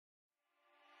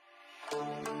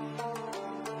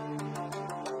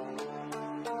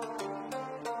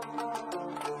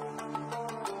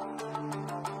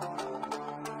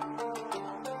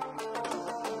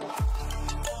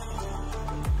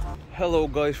Hello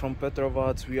guys from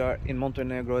PETROVAC. We are in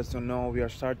Montenegro, as you know. We are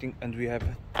starting and we have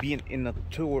been in a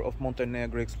tour of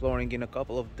Montenegro, exploring in a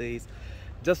couple of days.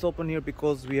 Just open here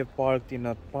because we have parked in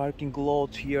a parking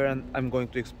lot here, and I'm going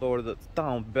to explore the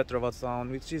town, PETROVAC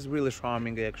town, which is really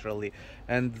charming actually.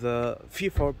 And the fee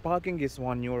for parking is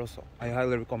 €1, so I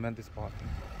highly recommend this parking.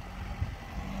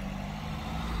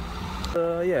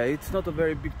 Yeah, it's not a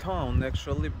very big town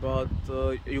actually, but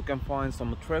you can find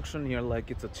some attraction here,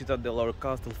 like it's a citadel or a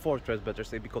castle, fortress better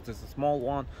say, because it's a small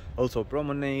one. Also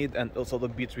promenade and also the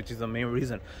beach, which is the main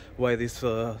reason why these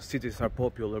cities are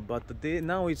popular. But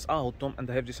now it's autumn and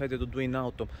I have decided to do in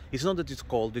autumn. It's not that it's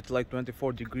cold, it's like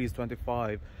 24 degrees,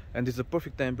 25, and it's a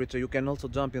perfect temperature. You can also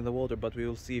jump in the water, but we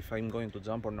will see if I'm going to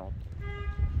jump or not.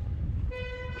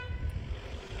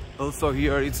 Also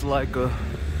here it's like a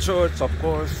church, of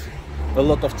course. A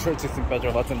lot of churches in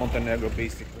PETROVAC and Montenegro,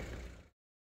 basically.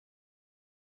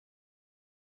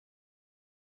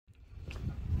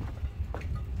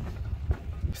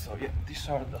 So yeah, these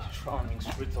are the charming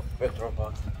streets of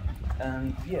PETROVAC,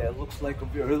 and yeah, it looks like a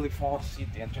really fun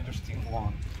city and interesting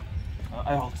one.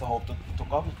 I also hope to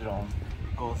come to Rome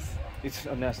because it's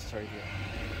necessary here.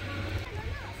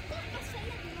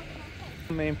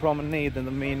 The main promenade and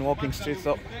the main walking streets,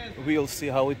 so we'll see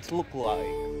how it looks like.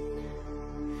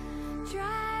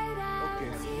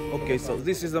 Okay, so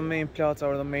this is the main piazza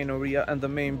or the main area and the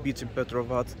main beach in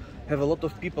PETROVAC. Have a lot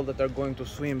of people that are going to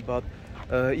swim, but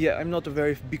yeah, I'm not a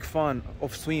very big fan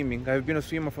of swimming. I've been a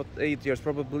swimmer for 8 years.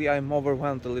 Probably I'm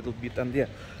overwhelmed a little bit, and yeah,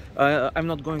 I'm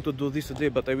not going to do this today,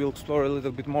 but I will explore a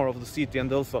little bit more of the city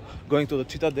and also going to the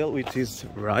citadel, which is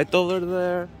right over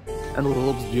there and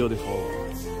looks beautiful.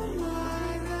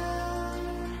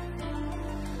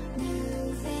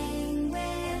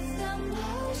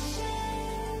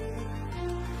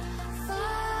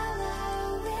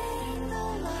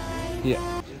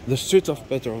 Yeah, the streets of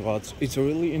PETROVAC, it's a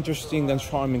really interesting and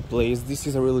charming place. This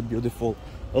is a really beautiful,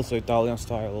 also Italian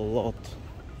style a lot.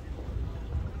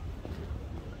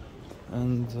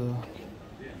 And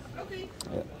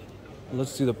yeah,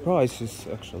 let's see the prices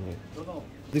actually.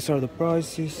 These are the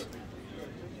prices.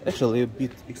 Actually a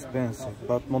bit expensive,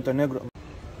 but Montenegro.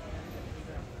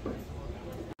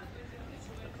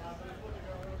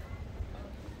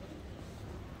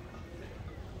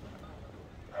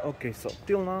 Okay, so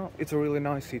till now it's a really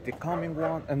nice city, calming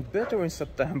one, and better in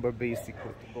September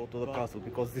basically to go to the castle,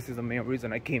 because this is the main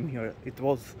reason I came here. It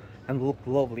was and looked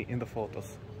lovely in the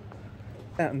photos.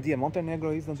 And yeah,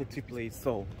 Montenegro isn't a cheap place,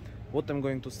 so what I'm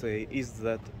going to say is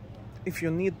that if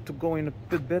you need to go in a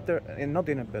bit better, and not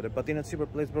in a better, but in a cheaper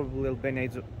place, probably Albania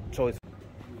is a choice.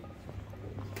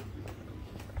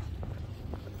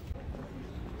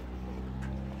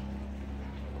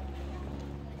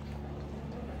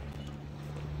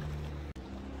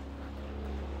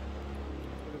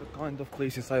 Kind of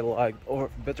places I like,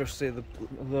 or better say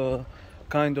the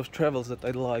kind of travels that I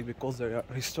like, because they are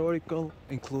historical,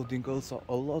 including also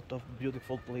a lot of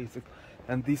beautiful places.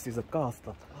 And this is a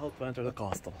castle. How to enter the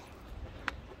castle?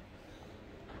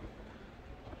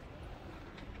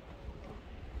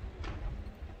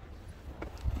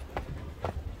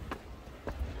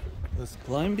 Let's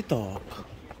climb it up.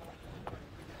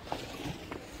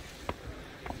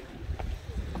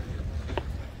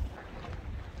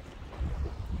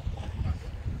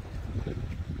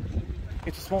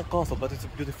 It's a small castle, but it's a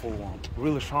beautiful one.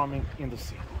 Really charming in the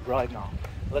sea. Right now.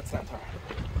 Let's enter.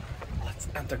 Let's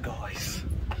enter, guys.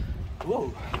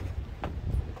 Whoa!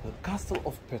 The castle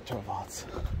of PETROVAC.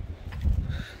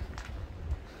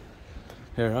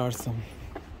 Here are some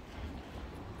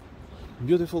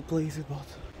beautiful places, but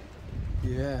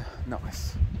yeah,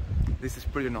 nice. This is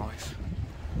pretty nice.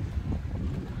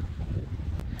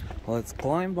 Let's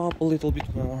climb up a little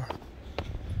bit more.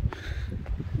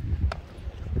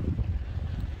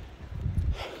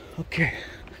 Okay,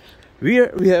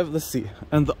 here we have the sea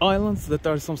and the islands that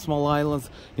are some small islands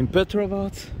in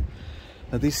PETROVAC.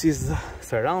 This is the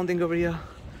surrounding area.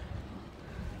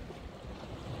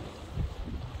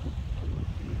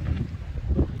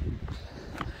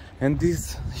 And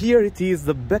here it is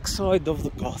the backside of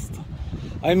the castle.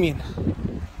 I mean,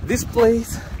 this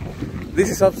place, this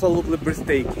is absolutely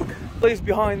breathtaking. The place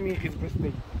behind me is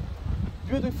breathtaking.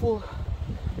 Beautiful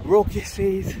rocky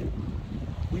seas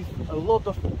with a lot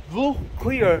of blue,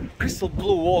 clear, crystal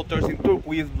blue waters in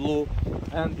turquoise blue,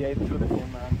 and yeah, it's beautiful,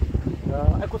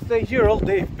 man. I could stay here all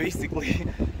day basically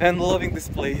and loving this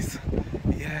place.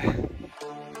 Yeah.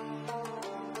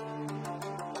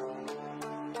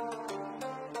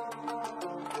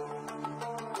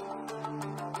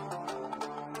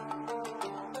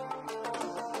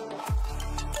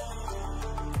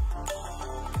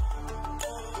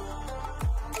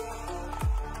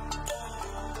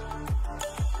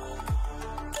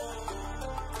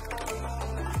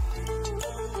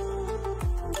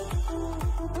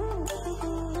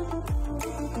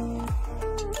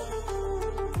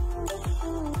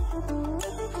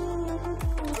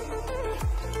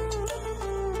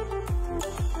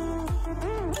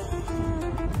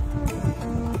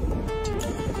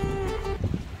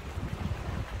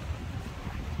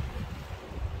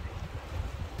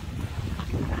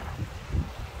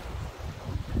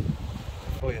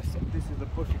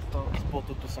 perfect spot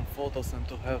to do some photos and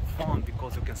to have fun,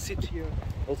 because you can sit here,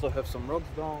 also have some rocks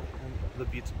down and the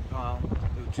beach,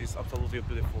 which is absolutely a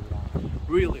beautiful one.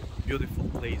 Really beautiful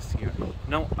place here.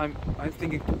 Now I'm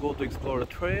thinking to go to explore a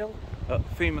trail, a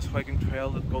famous hiking trail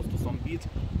that goes to some beach,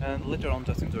 and later on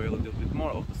just enjoy a little bit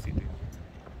more of the city.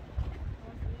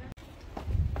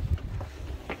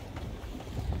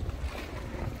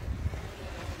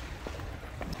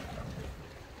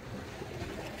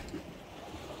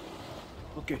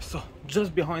 Okay, so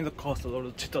just behind the castle, or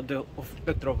the citadel of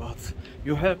Petrovac,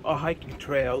 you have a hiking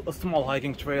trail, a small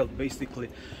hiking trail basically,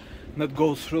 that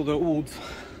goes through the woods,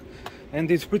 and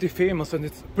it's pretty famous and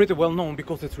it's pretty well known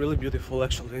because it's really beautiful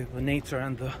actually. The nature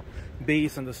and the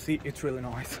base and the sea, it's really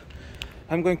nice.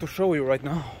 I'm going to show you right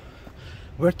now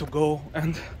where to go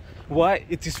and why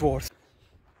it is worth.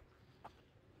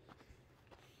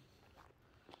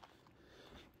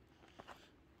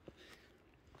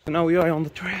 So now we are on the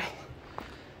trail.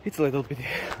 It's a little bit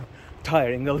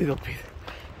tiring, a little bit,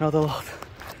 not a lot,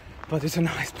 but it's a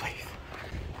nice place.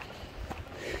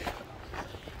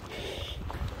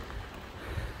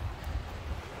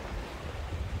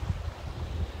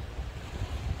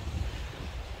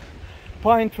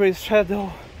 Pine trees,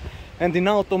 shadow, and in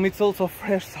autumn it's also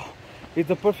fresh, so it's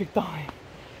the perfect time.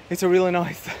 It's a really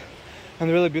nice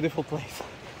and really beautiful place.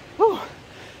 Whew.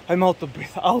 I'm out of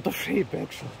breath, out of shape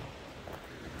actually.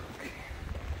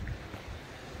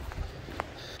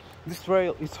 This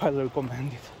trail is highly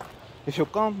recommended. If you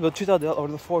come, the citadel or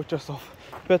the fortress of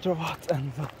Petrovac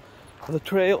and the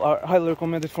trail are highly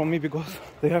recommended from me because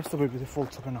they are super beautiful,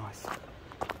 super nice.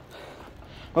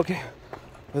 Okay,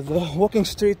 the walking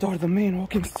street or the main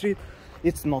walking street,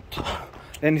 it's not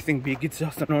anything big, it's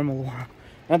just a normal one.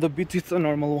 And the beach is a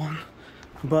normal one,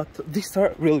 but these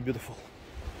are really beautiful.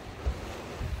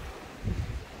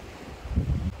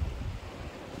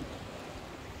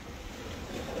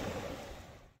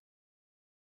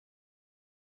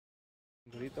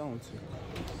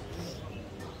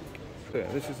 Okay,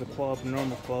 this is a club,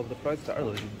 normal club. The prices are a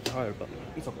little bit higher, but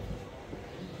it's okay.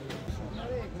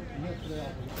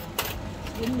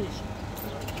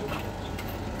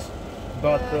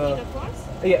 But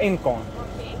yeah, in Cant.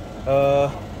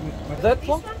 Okay. That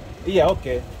one? Yeah,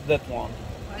 okay, that one.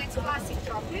 That's classic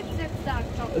chocolate, that's dark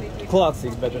chocolate.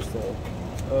 Classic, better still.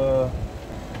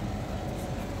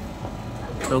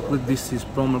 Chocolate, this is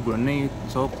pomegranate,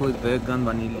 chocolate, vegan,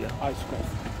 vanilla. Ice cream.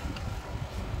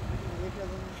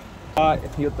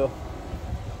 You too.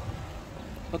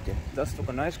 Okay, just took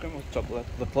an ice cream with chocolate,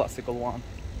 the classical one.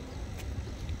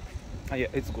 Yeah,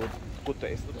 it's good. Good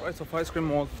taste. The price of ice cream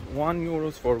was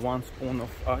 €1 for 1 spoon of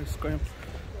ice cream,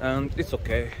 and it's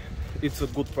okay. It's a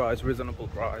good price, reasonable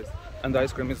price, and the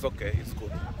ice cream is okay, it's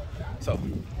good. So,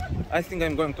 I think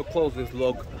I'm going to close this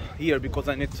vlog here because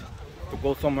I need to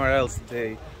go somewhere else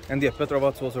today. And yeah,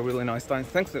 Petrovac was a really nice time.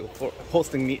 Thanks for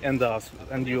hosting me and us,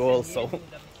 and you also.